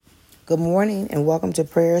Good morning and welcome to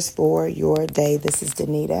Prayers for Your Day. This is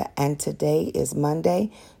Danita and today is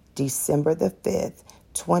Monday, December the 5th,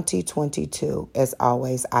 2022. As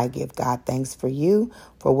always, I give God thanks for you,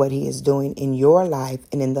 for what He is doing in your life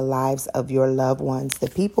and in the lives of your loved ones, the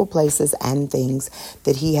people, places, and things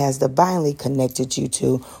that He has divinely connected you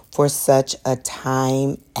to for such a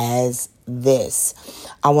time as this.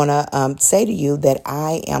 I want to say to you that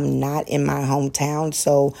I am not in my hometown,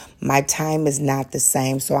 so my time is not the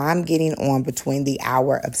same. So I'm getting on between the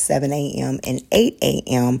hour of 7 a.m. and 8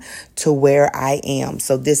 a.m. to where I am.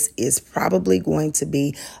 So this is probably going to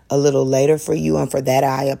be a little later for you. And for that,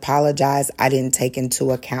 I apologize. I didn't take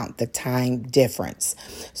into account the time difference.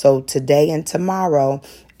 So today and tomorrow,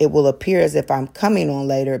 it will appear as if I'm coming on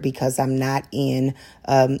later because I'm not in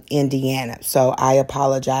Indiana. So I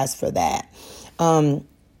apologize for that.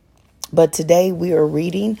 But today we are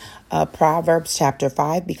reading Proverbs chapter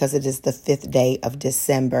 5 because it is the 5th day of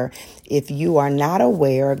December. If you are not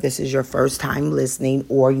aware, if this is your first time listening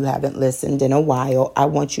or you haven't listened in a while, I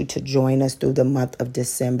want you to join us through the month of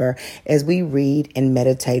December as we read and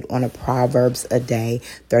meditate on a Proverbs a day,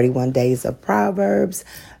 31 days of Proverbs,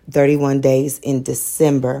 31 days in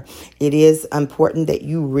December. It is important that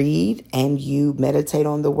you read and you meditate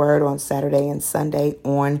on the word on Saturday and Sunday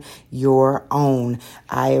on your own.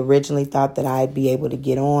 I originally thought that I'd be able to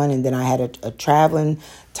get on, and then I had a traveling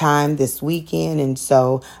time this weekend, and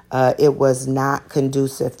so it was not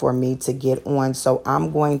conducive for me to get on. So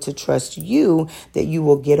I'm going to trust you that you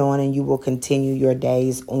will get on and you will continue your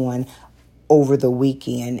days on over the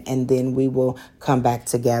weekend, and then we will come back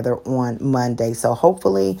together on Monday. So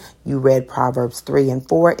hopefully you read Proverbs 3 and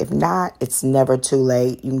 4. If not, it's never too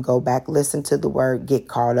late. You can go back, listen to the word, get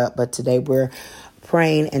caught up. But today we're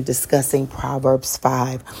praying and discussing Proverbs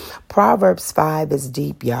 5. Proverbs 5 is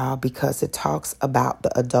deep, y'all, because it talks about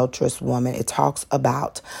the adulterous woman. It talks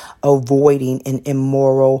about avoiding an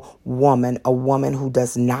immoral woman, a woman who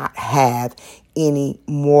does not have any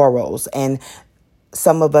morals. And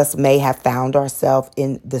some of us may have found ourselves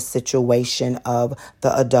in the situation of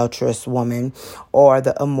the adulterous woman or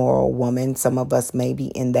the immoral woman. Some of us may be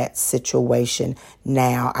in that situation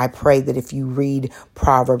now. I pray that if you read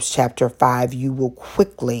Proverbs chapter 5, you will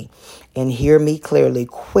quickly, and hear me clearly,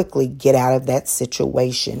 quickly get out of that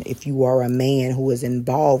situation. If you are a man who is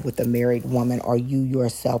involved with a married woman or you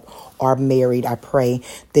yourself are married, I pray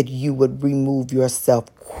that you would remove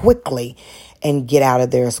yourself quickly and get out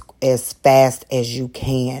of there as fast as you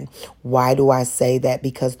can. Why do I say that?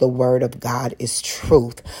 Because the word of God is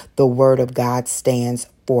truth. The word of God stands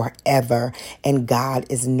forever, and God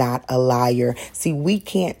is not a liar. See, we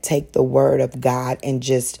can't take the word of God and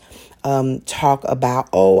just talk about,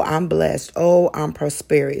 oh, I'm blessed. Oh, I'm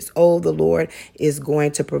prosperous. Oh, the Lord is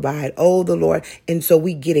going to provide. Oh, the Lord. And so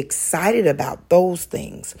we get excited about those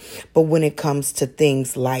things. But when it comes to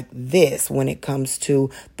things like this, when it comes to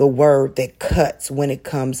the word that cuts, when it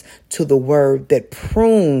comes to the word that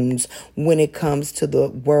prunes, when it comes to the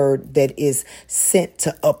word that is sent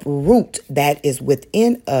to uproot that is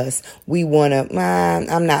within us, we want to,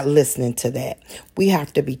 I'm not listening to that. We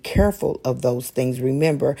have to be careful of those things.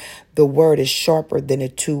 Remember, the word is sharper than a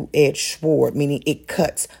two-edged sword, meaning it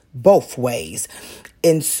cuts both ways.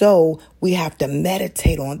 And so we have to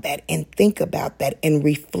meditate on that and think about that and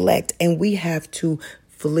reflect. And we have to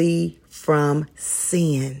flee from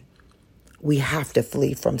sin. We have to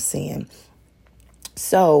flee from sin.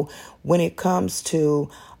 So when it comes to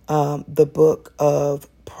the book of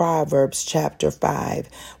Proverbs chapter 5,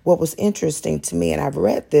 what was interesting to me, and I've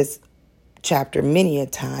read this chapter many a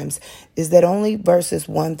times, is that only verses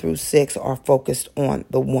 1 through 6 are focused on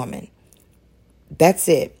the woman. That's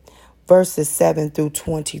it. Verses 7 through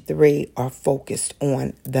 23 are focused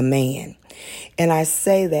on the man. And I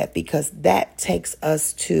say that because that takes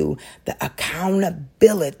us to the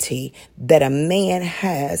accountability that a man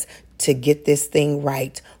has to get this thing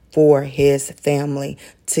right for his family,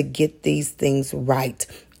 to get these things right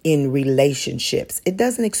in relationships. It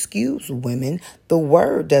doesn't excuse women. The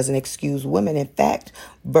word doesn't excuse women. In fact,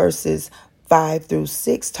 verses 5 through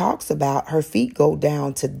 6 talks about her feet go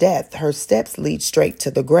down to death. Her steps lead straight to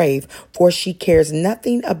the grave, for she cares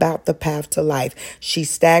nothing about the path to life. She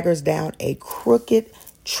staggers down a crooked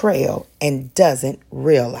trail and doesn't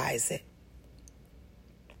realize it.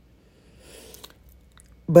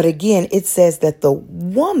 But again, it says that the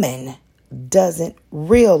woman doesn't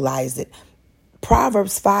realize it.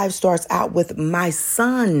 Proverbs 5 starts out with, my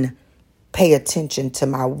son, pay attention to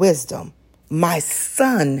my wisdom. My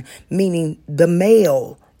son, meaning the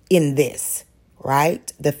male in this,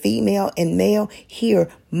 right? The female and male here,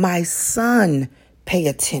 my son, pay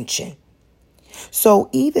attention. So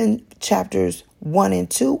even chapters 1 and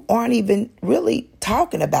 2 aren't even really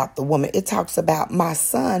talking about the woman. It talks about my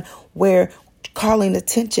son, where calling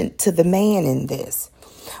attention to the man in this.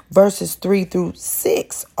 Verses 3 through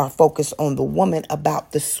 6 are focused on the woman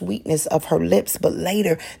about the sweetness of her lips, but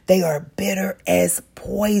later they are bitter as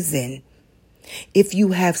poison. If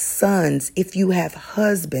you have sons, if you have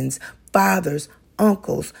husbands, fathers,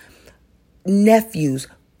 uncles, nephews,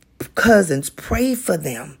 cousins, pray for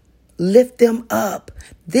them. Lift them up.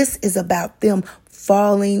 This is about them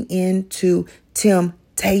falling into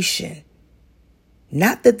temptation.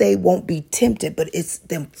 Not that they won't be tempted, but it's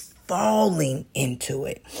them falling into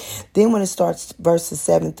it. Then when it starts verses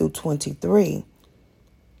 7 through 23,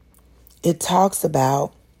 it talks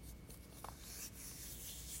about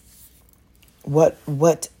what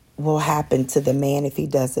will happen to the man if he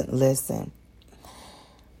doesn't listen.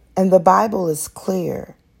 And the Bible is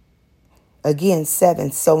clear. Again,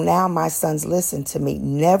 7. So now, my sons, listen to me.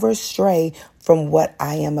 Never stray from what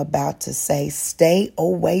I am about to say. Stay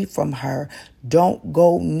away from her. Don't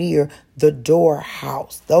go near the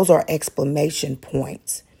doorhouse. Those are exclamation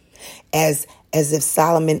points. As if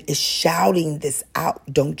Solomon is shouting this out.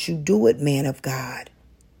 Don't you do it, man of God.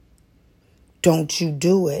 Don't you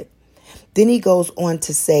do it. Then he goes on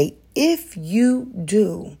to say, if you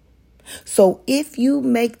do. So if you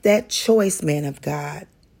make that choice, man of God,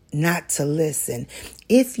 not to listen,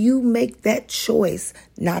 if you make that choice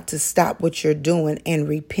not to stop what you're doing and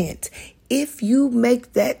repent, if you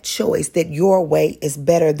make that choice that your way is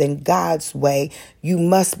better than God's way, you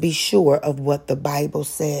must be sure of what the Bible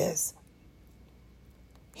says.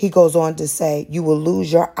 He goes on to say, you will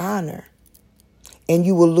lose your honor. And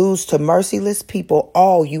you will lose to merciless people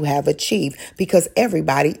all you have achieved, because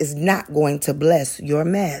everybody is not going to bless your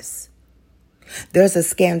mess. There's a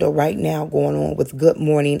scandal right now going on with Good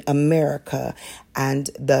Morning America and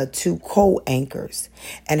the 2 co-anchors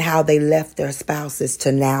and how they left their spouses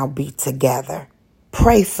to now be together.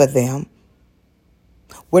 Pray for them.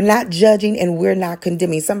 We're not judging and we're not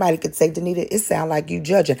condemning. Somebody could say, Danita, it sounds like you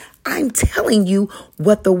judging. I'm telling you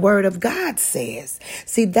what the word of God says.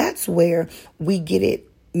 See, that's where we get it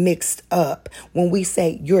mixed up. When we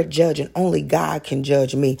say you're judging, only God can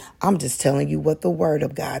judge me. I'm just telling you what the word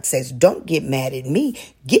of God says. Don't get mad at me.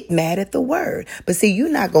 Get mad at the word. But see, you're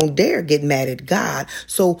not going to dare get mad at God.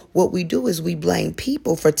 So what we do is we blame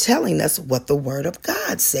people for telling us what the word of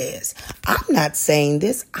God says. I'm not saying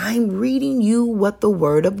this. I'm reading you what the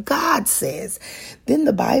word of God says. Then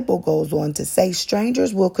the Bible goes on to say,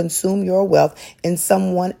 strangers will consume your wealth and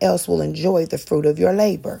someone else will enjoy the fruit of your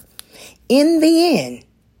labor. In the end,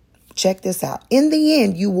 check this out. In the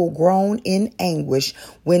end, you will groan in anguish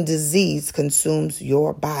when disease consumes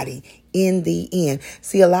your body. In the end.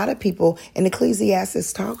 See, a lot of people, and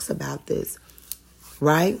Ecclesiastes talks about this,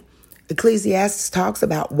 right? Ecclesiastes talks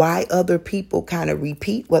about why other people kind of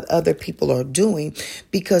repeat what other people are doing,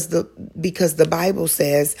 because the Bible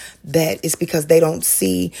says that it's because they don't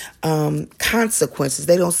see consequences.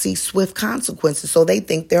 They don't see swift consequences, so they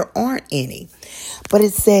think there aren't any. But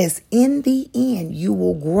it says, in the end, you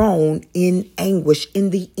will groan in anguish. In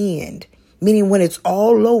the end. Meaning when it's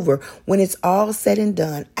all over, when it's all said and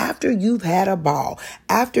done, after you've had a ball,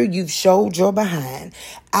 after you've showed your behind,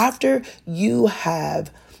 after you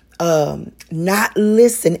have not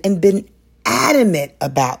listened and been adamant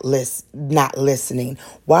about not listening.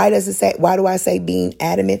 Why do I say being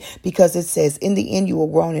adamant? Because it says, in the end, you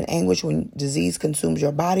will groan in anguish when disease consumes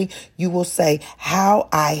your body. You will say, how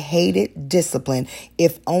I hated discipline.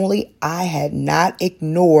 If only I had not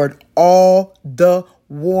ignored all the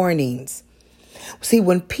warnings. See,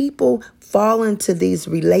 when people fall into these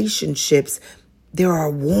relationships, there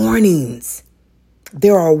are warnings.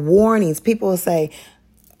 There are warnings. People will say,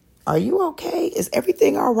 are you okay? Is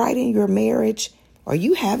everything all right in your marriage? Are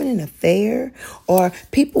you having an affair? Or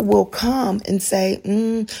people will come and say,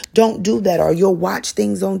 don't do that. Or you'll watch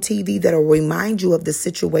things on TV that'll remind you of the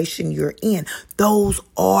situation you're in. Those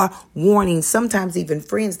are warnings. Sometimes even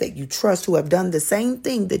friends that you trust who have done the same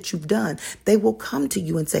thing that you've done, they will come to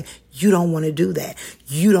you and say, you don't want to do that.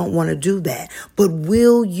 You don't want to do that. But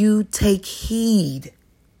will you take heed?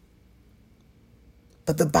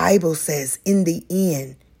 But the Bible says, in the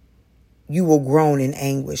end, you will groan in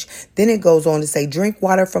anguish. Then it goes on to say, drink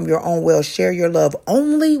water from your own well. Share your love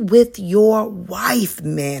only with your wife,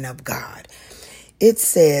 man of God. It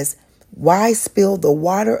says, why spill the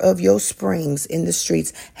water of your springs in the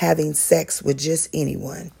streets, having sex with just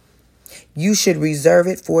anyone? You should reserve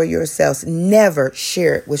it for yourselves. Never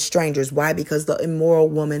share it with strangers. Why? Because the immoral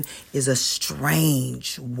woman is a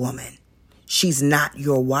strange woman. She's not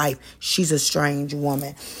your wife. She's a strange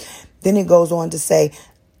woman. Then it goes on to say,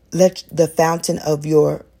 let the fountain of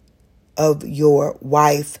your of your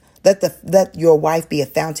wife. Let your wife be a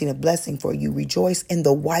fountain of blessing for you. Rejoice in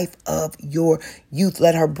the wife of your youth.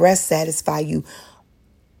 Let her breast satisfy you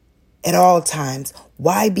at all times.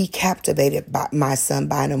 Why be captivated, by my son,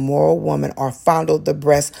 by an immoral woman, or fondle the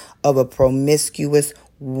breast of a promiscuous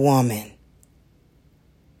woman?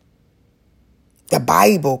 The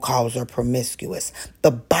Bible calls her promiscuous.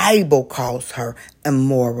 The Bible calls her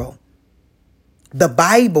immoral. The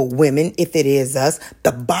Bible, women, if it is us,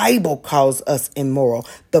 the Bible calls us immoral.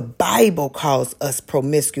 The Bible calls us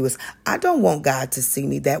promiscuous. I don't want God to see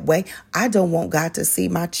me that way. I don't want God to see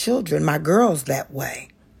my children, my girls, that way.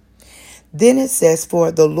 Then it says,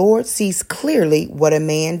 for the Lord sees clearly what a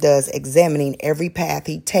man does, examining every path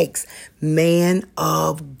he takes. Man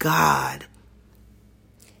of God.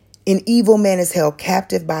 An evil man is held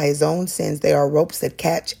captive by his own sins. There are ropes that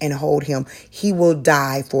catch and hold him. He will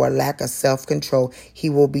die for a lack of self-control.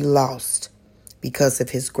 He will be lost because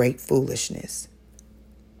of his great foolishness.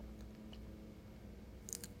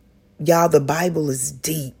 Y'all, the Bible is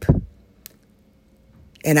deep.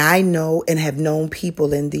 And I know and have known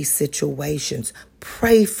people in these situations.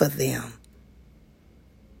 Pray for them.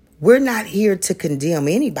 We're not here to condemn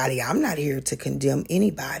anybody. I'm not here to condemn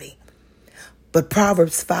anybody. But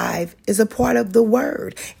Proverbs 5 is a part of the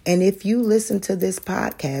word. And if you listen to this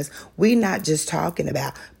podcast, we're not just talking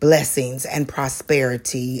about blessings and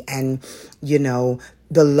prosperity and,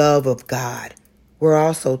 the love of God. We're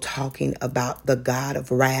also talking about the God of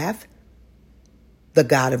wrath, the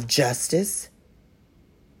God of justice.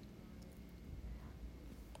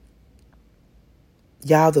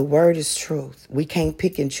 Y'all, the word is truth. We can't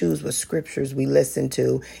pick and choose what scriptures we listen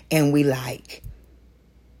to and we like.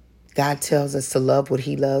 God tells us to love what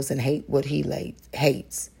he loves and hate what he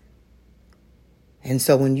hates. And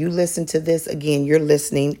so when you listen to this, again, you're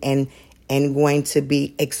listening and going to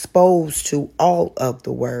be exposed to all of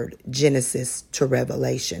the word, Genesis to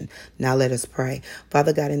Revelation. Now let us pray.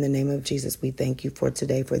 Father God, in the name of Jesus, we thank you for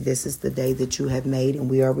today, for this is the day that you have made, and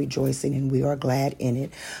we are rejoicing and we are glad in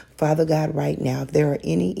it. Father God, right now, if there are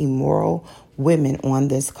any immoral women on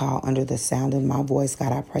this call under the sound of my voice,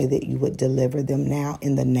 God, I pray that you would deliver them now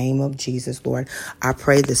in the name of Jesus, Lord. I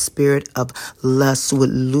pray the spirit of lust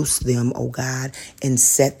would loose them, oh God, and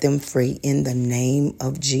set them free in the name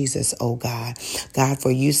of Jesus, oh God. God,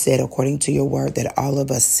 for you said, according to your word, that all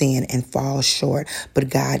of us sin and fall short. But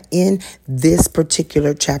God, in this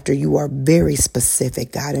particular chapter, you are very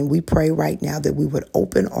specific, God, and we pray right now that we would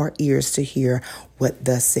open our ears to hear what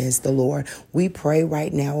thus says the Lord. We pray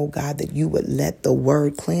right now, oh God, that you would let the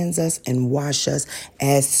word cleanse us and wash us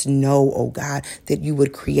as snow, oh God, that you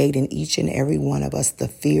would create in each and every one of us the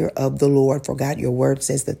fear of the Lord. For God, your word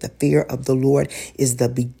says that the fear of the Lord is the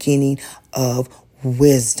beginning of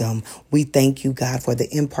wisdom. We thank you, God, for the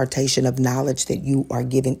impartation of knowledge that you are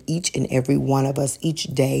giving each and every one of us each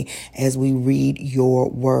day as we read your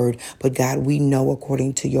word. But God, we know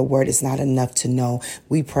according to your word, it's not enough to know.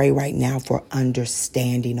 We pray right now for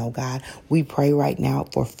understanding, oh God. We pray right now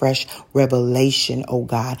for fresh revelation, oh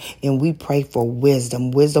God. And we pray for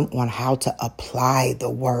wisdom on how to apply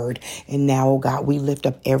the word. And now, oh God, we lift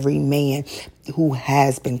up every man who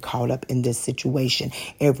has been caught up in this situation,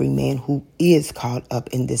 every man who is caught up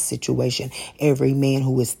in this situation, every man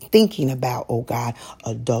who is thinking about, oh God,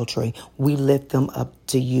 adultery. We lift them up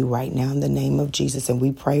to you right now in the name of Jesus. And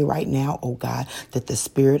we pray right now, oh God, that the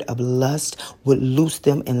spirit of lust would loose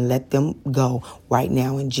them and let them go right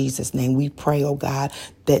now in Jesus' name. We pray, oh God,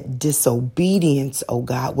 that disobedience, oh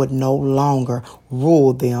God, would no longer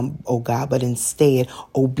rule them, oh God, but instead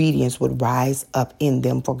obedience would rise up in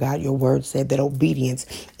them. For God, your word said that obedience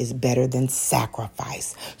is better than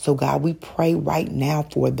sacrifice. So God, we pray right now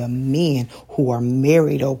for the men who are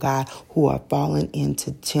married, oh God, who are falling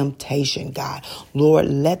into temptation, God. Lord,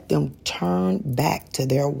 let them turn back to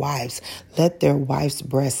their wives. Let their wives'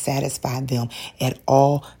 breast satisfy them at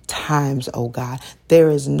all times, oh God. There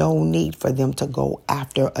is no need for them to go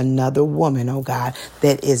after another woman, oh God,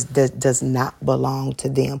 that does not belong to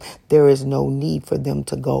them. There is no need for them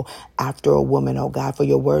to go after a woman, oh God, for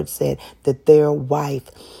your word said that their wife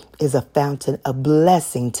is a fountain of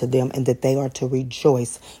blessing to them and that they are to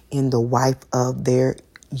rejoice in the wife of their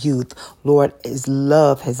youth. Lord, as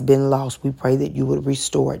love has been lost, we pray that you would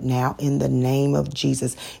restore it now in the name of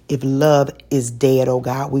Jesus. If love is dead, oh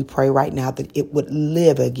God, we pray right now that it would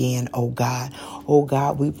live again, oh God. Oh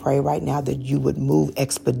God, we pray right now that you would move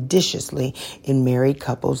expeditiously in married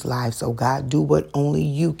couples' lives, oh God. Do what only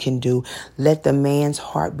you can do. Let the man's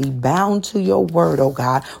heart be bound to your word, oh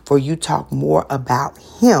God, for you talk more about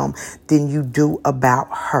him than you do about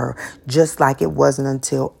her. Just like it wasn't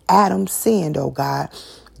until Adam sinned, oh God,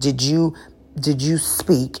 did you did you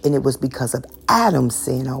speak, and it was because of Adam's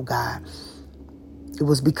sin, oh God. It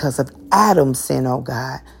was because of Adam's sin, oh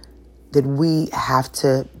God, that we have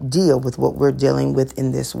to deal with what we're dealing with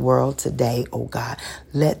in this world today, oh God.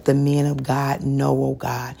 Let the men of God know, oh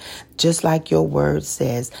God, just like your word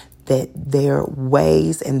says, that their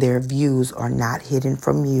ways and their views are not hidden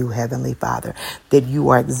from you, Heavenly Father, that you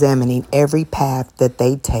are examining every path that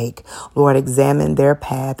they take. Lord, examine their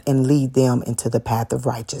path and lead them into the path of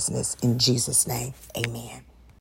righteousness. In Jesus' name, amen.